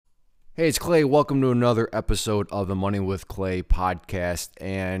Hey, it's Clay. Welcome to another episode of the Money with Clay podcast.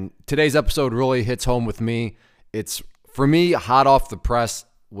 And today's episode really hits home with me. It's, for me, hot off the press.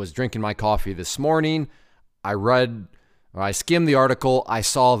 Was drinking my coffee this morning. I skimmed the article. I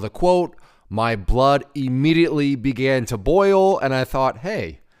saw the quote. My blood immediately began to boil. And I thought,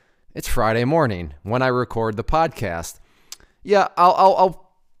 hey, it's Friday morning when I record the podcast. Yeah,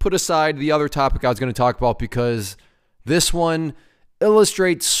 I'll put aside the other topic I was going to talk about because this one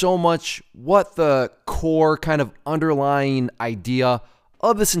illustrates so much what the core kind of underlying idea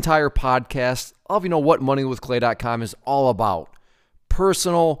of this entire podcast of, what moneywithclay.com is all about.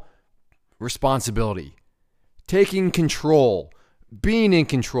 Personal responsibility, taking control, being in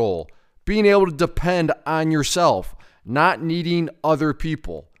control, being able to depend on yourself, not needing other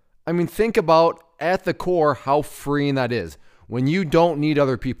people. I mean, think about at the core how freeing that is. When you don't need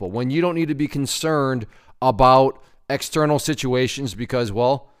other people, when you don't need to be concerned about external situations because,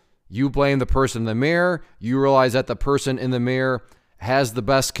 you blame the person in the mirror. You realize that the person in the mirror has the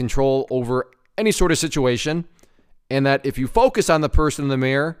best control over any sort of situation. And that if you focus on the person in the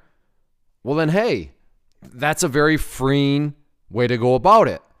mirror, well then, hey, that's a very freeing way to go about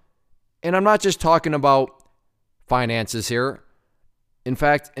it. And I'm not just talking about finances here. In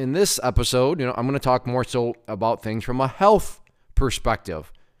fact, in this episode, I'm going to talk more so about things from a health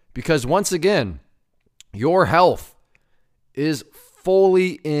perspective. Because once again, your health is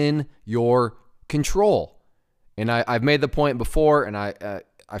fully in your control. And I've made the point before, and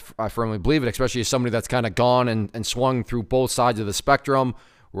I firmly believe it, especially as somebody that's kind of gone and swung through both sides of the spectrum,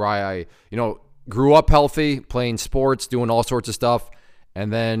 where I grew up healthy, playing sports, doing all sorts of stuff,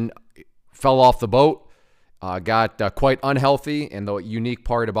 and then fell off the boat, got quite unhealthy. And the unique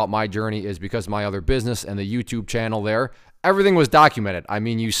part about my journey is because my other business and the YouTube channel there, everything was documented. I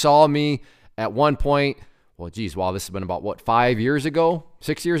mean, you saw me at one point, this has been about 5 years ago,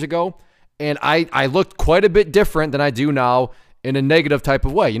 6 years ago. And I looked quite a bit different than I do now in a negative type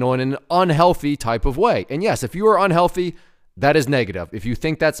of way, in an unhealthy type of way. And yes, if you are unhealthy, that is negative. If you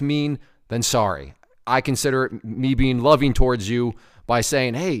think that's mean, then sorry. I consider it me being loving towards you by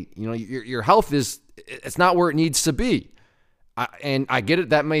saying, hey, your health it's not where it needs to be. And I get it.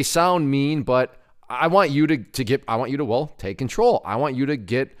 That may sound mean, but I want you to take control. I want you to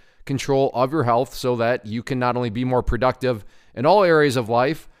get control of your health so that you can not only be more productive in all areas of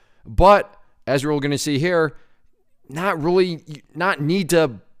life, but as we're going to see here, not need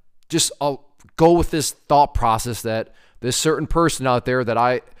to just go with this thought process that this certain person out there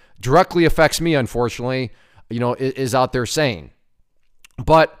that directly affects me, unfortunately, is out there saying.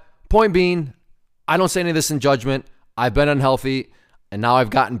 But point being, I don't say any of this in judgment. I've been unhealthy, and now I've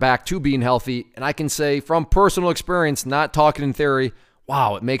gotten back to being healthy, and I can say from personal experience, not talking in theory,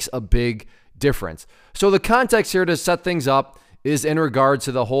 wow, it makes a big difference. So the context here to set things up is in regards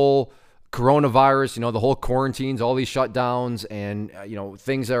to the whole coronavirus, the whole quarantines, all these shutdowns, and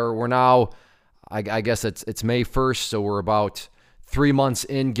we're now, I guess it's May 1st, so we're about 3 months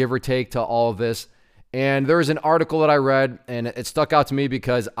in, give or take, to all of this. And there's an article that I read, and it stuck out to me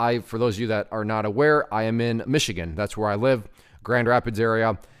because for those of you that are not aware, I am in Michigan. That's where I live, Grand Rapids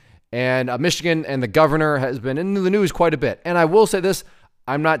area. And Michigan and the governor has been in the news quite a bit. And I will say this,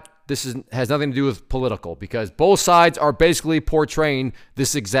 has nothing to do with political, because both sides are basically portraying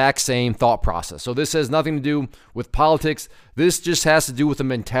this exact same thought process. So this has nothing to do with politics. This just has to do with the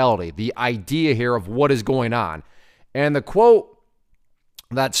mentality, the idea here of what is going on. And the quote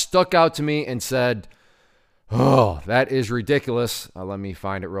that stuck out to me and said, oh, that is ridiculous. Let me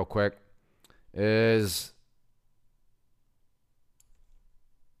find it real quick. Is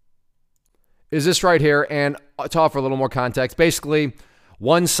this right here? And to offer a little more context, basically,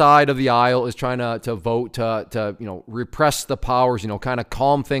 one side of the aisle is trying to vote to repress the powers, kind of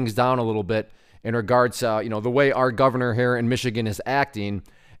calm things down a little bit in regards to, the way our governor here in Michigan is acting.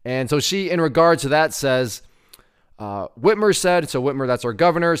 And so she, in regards to that, says, Whitmer, that's our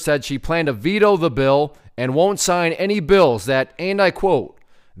governor, said she planned to veto the bill and won't sign any bills that, and I quote,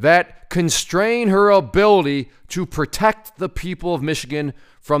 that constrain her ability to protect the people of Michigan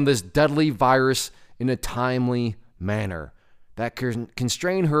from this deadly virus in a timely manner. That can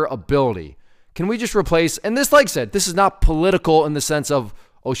constrain her ability. Can we just replace, and this, like I said, this is not political in the sense of,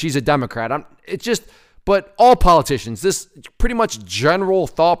 oh, she's a Democrat. But all politicians, this pretty much general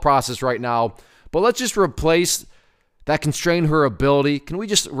thought process right now, but let's just replace that constrain her ability. Can we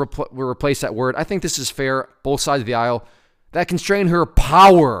just replace that word? I think this is fair, both sides of the aisle. That constrain her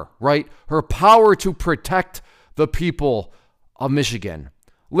power, right? Her power to protect the people of Michigan.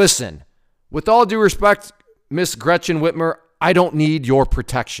 Listen, with all due respect, Miss Gretchen Whitmer, I don't need your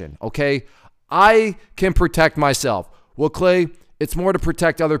protection, okay? I can protect myself. Well, Clay, It's more to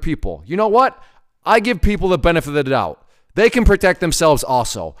protect other people. You know what? I give people the benefit of the doubt. They can protect themselves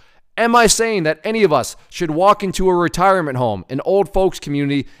also. Am I saying that any of us should walk into a retirement home, an old folks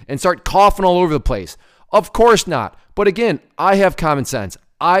community, and start coughing all over the place? Of course not. But again, I have common sense.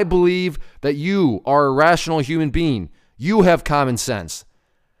 I believe that you are a rational human being. You have common sense.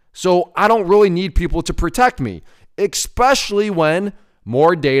 So I don't really need people to protect me, especially when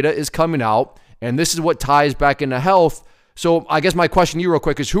more data is coming out. And this is what ties back into health. So I guess my question to you real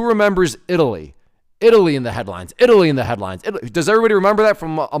quick is, who remembers Italy? Italy in the headlines. Italy in the headlines. Does everybody remember that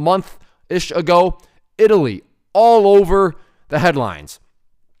from a month-ish ago? Italy all over the headlines.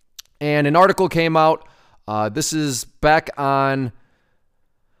 And an article came out. This is back on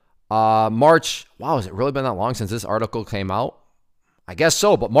March. Wow, has it really been that long since this article came out? I guess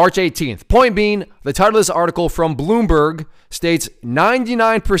so, but March 18th. Point being, the title of this article from Bloomberg states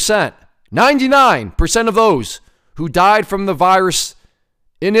 99% of those who died from the virus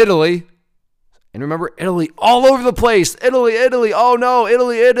in Italy, and remember, Italy all over the place. Italy, oh no,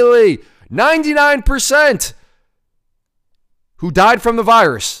 Italy. 99% who died from the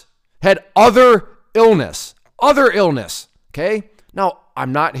virus had other illness, okay? Now,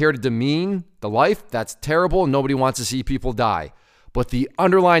 I'm not here to demean the life. That's terrible. Nobody wants to see people die. But the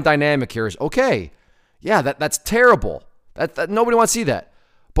underlying dynamic here is, okay, yeah, that's terrible. That nobody wants to see that.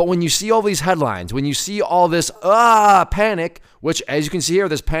 But when you see all these headlines, when you see all this panic, which as you can see here,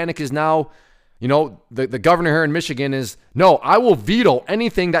 this panic is now, the governor here in Michigan is, no, I will veto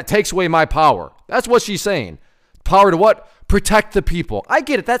anything that takes away my power. That's what she's saying. Power to what? Protect the people. I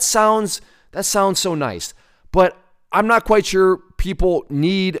get it. That sounds so nice. But I'm not quite sure people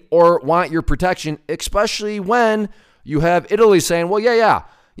need or want your protection, especially when you have Italy saying, well, yeah,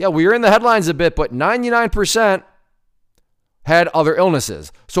 we are in the headlines a bit, but 99% had other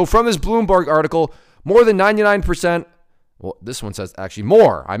illnesses. So from this Bloomberg article, more than 99%, well, this one says actually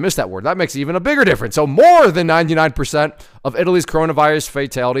more. I missed that word. That makes even a bigger difference. So more than 99% of Italy's coronavirus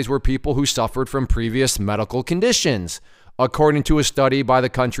fatalities were people who suffered from previous medical conditions, according to a study by the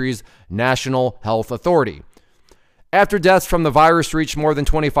country's National Health Authority. After deaths from the virus reached more than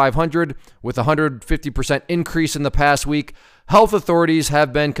 2,500, with a 150% increase in the past week, health authorities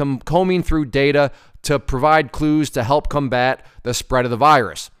have been combing through data to provide clues to help combat the spread of the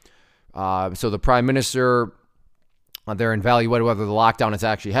virus. So the prime minister, they're evaluating whether the lockdown has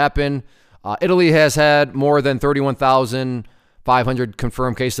actually happened. Italy has had more than 31,500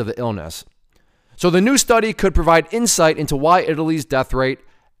 confirmed cases of the illness. So the new study could provide insight into why Italy's death rate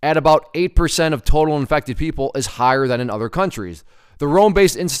at about 8% of total infected people is higher than in other countries. The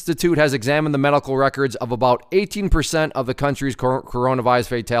Rome-based institute has examined the medical records of about 18% of the country's coronavirus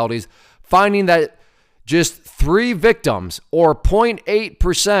fatalities, finding that just 3 victims, or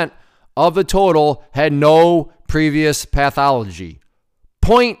 0.8% of the total, had no previous pathology.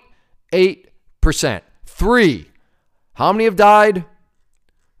 0.8%. 3. How many have died?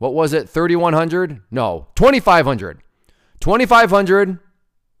 What was it? 3,100? No, 2,500. 2,500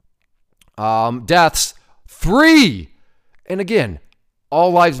 deaths. 3. And again,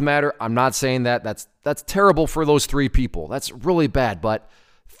 all lives matter. I'm not saying that. That's terrible for those 3 people. That's really bad. But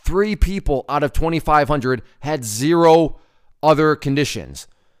 3 people out of 2,500 had 0 other conditions.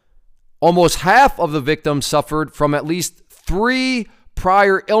 Almost half of the victims suffered from at least 3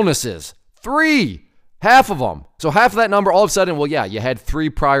 prior illnesses. 3. Half of them. So half of that number, all of a sudden, well, yeah, you had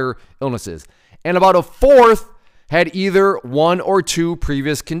 3 prior illnesses. And about a fourth had either 1 or 2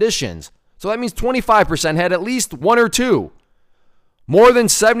 previous conditions. So that means 25% had at least 1 or 2. More than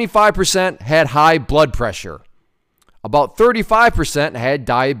 75% had high blood pressure. About 35% had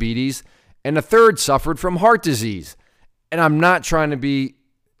diabetes, and a third suffered from heart disease. And I'm not trying to be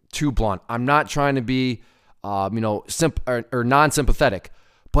too blunt. I'm not trying to be, non-sympathetic.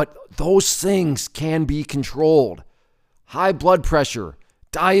 But those things can be controlled. High blood pressure,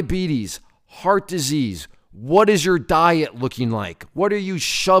 diabetes, heart disease. What is your diet looking like? What are you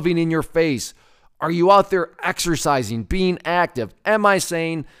shoving in your face? Are you out there exercising, being active? Am I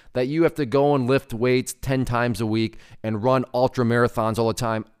saying that you have to go and lift weights 10 times a week and run ultra marathons all the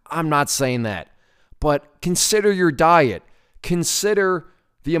time? I'm not saying that. But consider your diet. Consider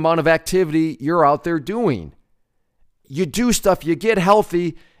the amount of activity you're out there doing. You do stuff, you get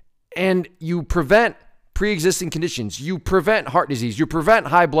healthy, and you prevent pre-existing conditions. You prevent heart disease. You prevent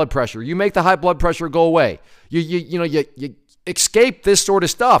high blood pressure. You make the high blood pressure go away. You escape this sort of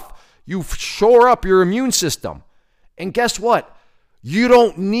stuff. You shore up your immune system. And guess what? You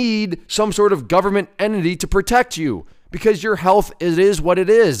don't need some sort of government entity to protect you because your health, it is what it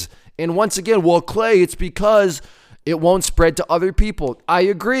is. And once again, well, Clay, it's because it won't spread to other people. I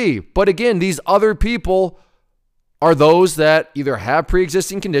agree. But again, these other people are those that either have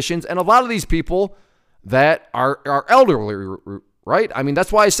pre-existing conditions, and a lot of these people that are elderly, right? I mean,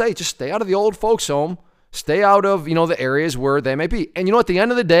 that's why I say just stay out of the old folks home, stay out of, the areas where they may be. And at the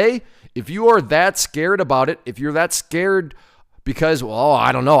end of the day, if you are that scared about it, if you're that scared because, well,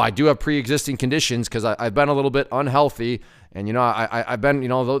 I don't know, I do have pre-existing conditions because I've been a little bit unhealthy, and I've been,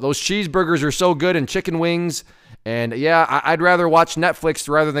 those cheeseburgers are so good and chicken wings, and yeah, I'd rather watch Netflix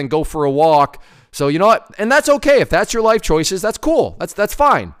rather than go for a walk. So you know what? And that's okay. If that's your life choices, that's cool. That's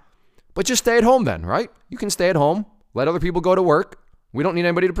fine. But just stay at home then, right? You can stay at home. Let other people go to work. We don't need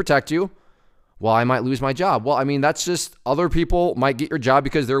anybody to protect you. Well, I might lose my job. Well, I mean, that's just other people might get your job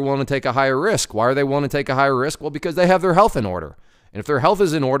because they're willing to take a higher risk. Why are they willing to take a higher risk? Well, because they have their health in order. And if their health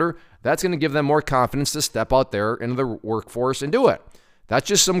is in order, that's going to give them more confidence to step out there into the workforce and do it. That's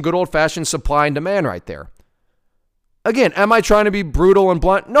just some good old-fashioned supply and demand right there. Again, am I trying to be brutal and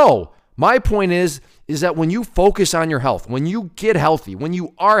blunt? No. My point is that when you focus on your health, when you get healthy, when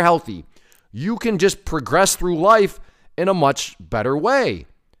you are healthy, you can just progress through life in a much better way.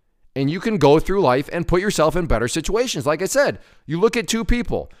 And you can go through life and put yourself in better situations. Like I said, you look at two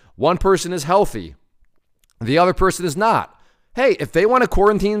people. One person is healthy. The other person is not. Hey, if they want to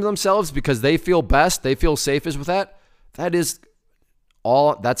quarantine themselves because they feel best, they feel safest with that,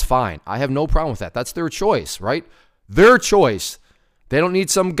 that's fine. I have no problem with that. That's their choice, right? Their choice. They don't need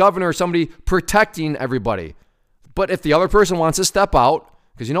some governor or somebody protecting everybody. But if the other person wants to step out,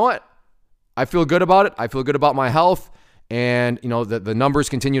 because you know what? I feel good about it. I feel good about my health. And, the numbers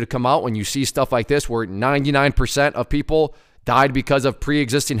continue to come out when you see stuff like this where 99% of people died because of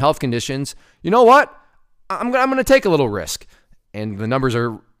pre-existing health conditions. You know what? I'm going to take a little risk. And the numbers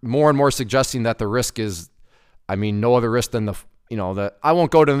are more and more suggesting that the risk is, no other risk than I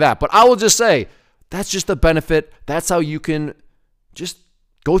won't go to that. But I will just say, that's just a benefit. That's how you can just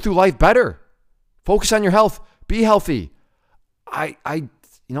go through life better. Focus on your health. Be healthy. I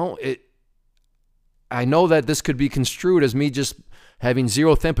know that this could be construed as me just having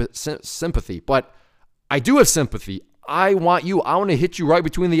zero sympathy, but I do have sympathy. I want to hit you right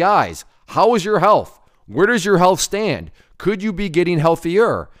between the eyes. How is your health? Where does your health stand? Could you be getting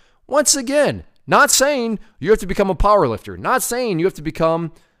healthier? Once again, not saying you have to become a power lifter, not saying you have to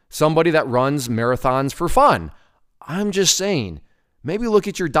become somebody that runs marathons for fun. I'm just saying, maybe look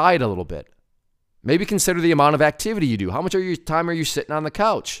at your diet a little bit. Maybe consider the amount of activity you do. How much of your time are you sitting on the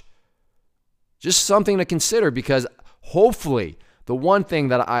couch? Just something to consider, because hopefully the one thing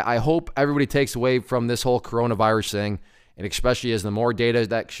that I hope everybody takes away from this whole coronavirus thing, and especially as the more data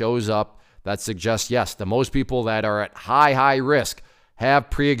that shows up that suggests, yes, the most people that are at high risk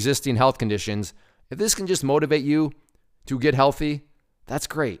have pre-existing health conditions, if this can just motivate you to get healthy, that's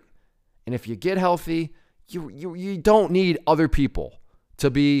great. And if you get healthy, you don't need other people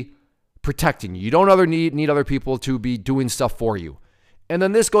to be protecting you. You don't need other people to be doing stuff for you. And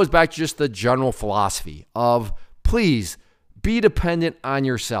then this goes back to just the general philosophy of, please be dependent on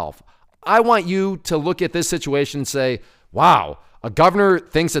yourself. I want you to look at this situation and say, wow, a governor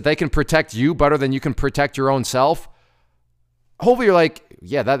thinks that they can protect you better than you can protect your own self. Hopefully you're like,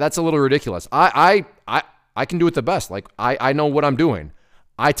 yeah, that's a little ridiculous. I can do it the best. Like, I know what I'm doing.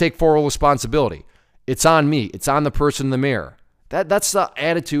 I take full responsibility. It's on me. It's on the person in the mirror. That's the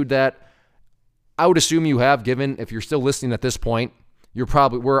attitude that I would assume you have, given if you're still listening at this point,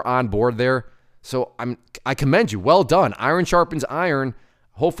 we're on board there. So I commend you. Well done. Iron sharpens iron.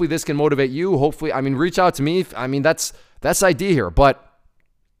 Hopefully this can motivate you. Hopefully, reach out to me. That's the idea here. But,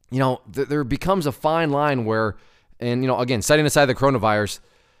 there becomes a fine line where, and, again, setting aside the coronavirus,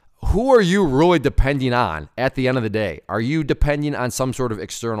 who are you really depending on at the end of the day? Are you depending on some sort of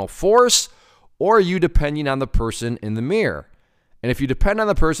external force, or are you depending on the person in the mirror? And if you depend on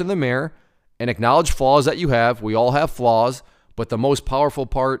the person in the mirror and acknowledge flaws that you have, we all have flaws, but the most powerful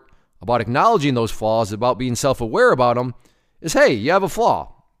part about acknowledging those flaws, about being self-aware about them, is, hey, you have a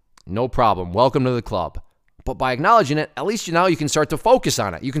flaw. No problem. Welcome to the club. But by acknowledging it, at least now you can start to focus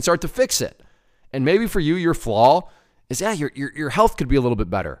on it. You can start to fix it. And maybe for you, your flaw is, your health could be a little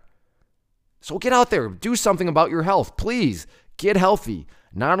bit better. So get out there. Do something about your health. Please get healthy.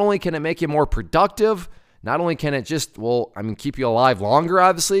 Not only can it make you more productive, not only can it just, keep you alive longer,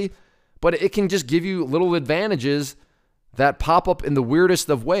 obviously, but it can just give you little advantages that pop up in the weirdest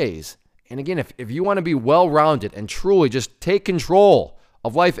of ways. And again, if you want to be well-rounded and truly just take control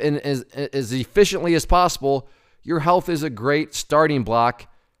of life in as efficiently as possible, your health is a great starting block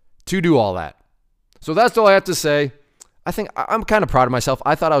to do all that. So that's all I have to say. I think I'm kind of proud of myself.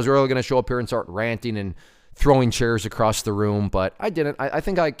 I thought I was really going to show up here and start ranting and throwing chairs across the room, but I didn't. I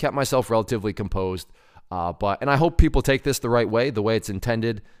think I kept myself relatively composed. And I hope people take this the right way, the way it's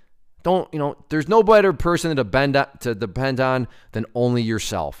intended. There's no better person to depend on than only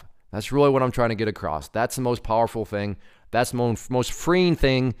yourself. That's really what I'm trying to get across. That's the most powerful thing. That's the most freeing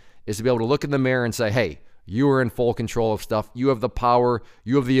thing, is to be able to look in the mirror and say, hey, you are in full control of stuff. You have the power.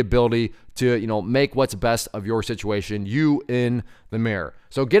 You have the ability to, make what's best of your situation. You in the mirror.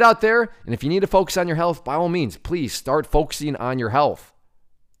 So get out there, and if you need to focus on your health, by all means, please start focusing on your health.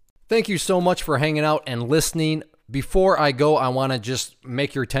 Thank you so much for hanging out and listening. Before I go, I want to just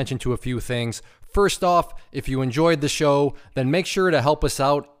make your attention to a few things. First off, if you enjoyed the show, then make sure to help us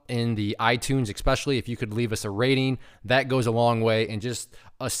out in the iTunes, especially if you could leave us a rating. That goes a long way and just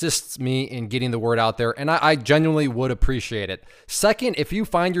assists me in getting the word out there, and I genuinely would appreciate it. Second, if you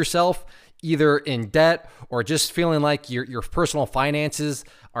find yourself either in debt or just feeling like your personal finances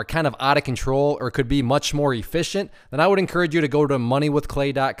are kind of out of control or could be much more efficient, then I would encourage you to go to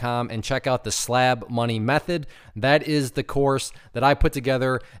moneywithclay.com and check out the Slab Money Method. That is the course that I put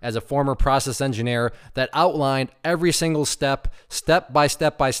together as a former process engineer that outlined every single step by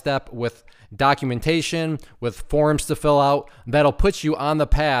step, with documentation, with forms to fill out, that'll put you on the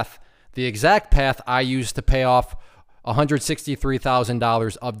path, the exact path I used to pay off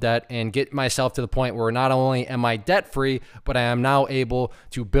 $163,000 of debt and get myself to the point where not only am I debt free, but I am now able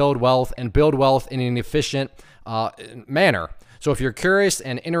to build wealth in an efficient manner. So if you're curious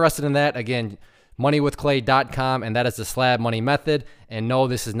and interested in that, again, moneywithclay.com, and that is the Slab Money Method. And no,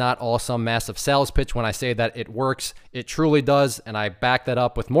 this is not all some massive sales pitch when I say that it works. It truly does, and I back that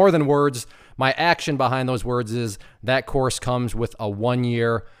up with more than words. My action behind those words is that course comes with a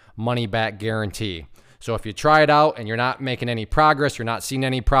 1-year money-back guarantee. So if you try it out and you're not making any progress, you're not seeing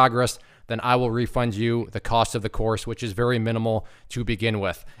any progress, then I will refund you the cost of the course, which is very minimal to begin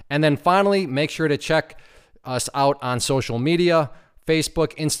with. And then finally, make sure to check us out on social media,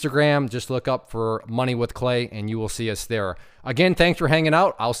 Facebook, Instagram. Just look up for Money with Clay and you will see us there. Again, thanks for hanging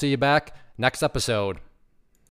out. I'll see you back next episode.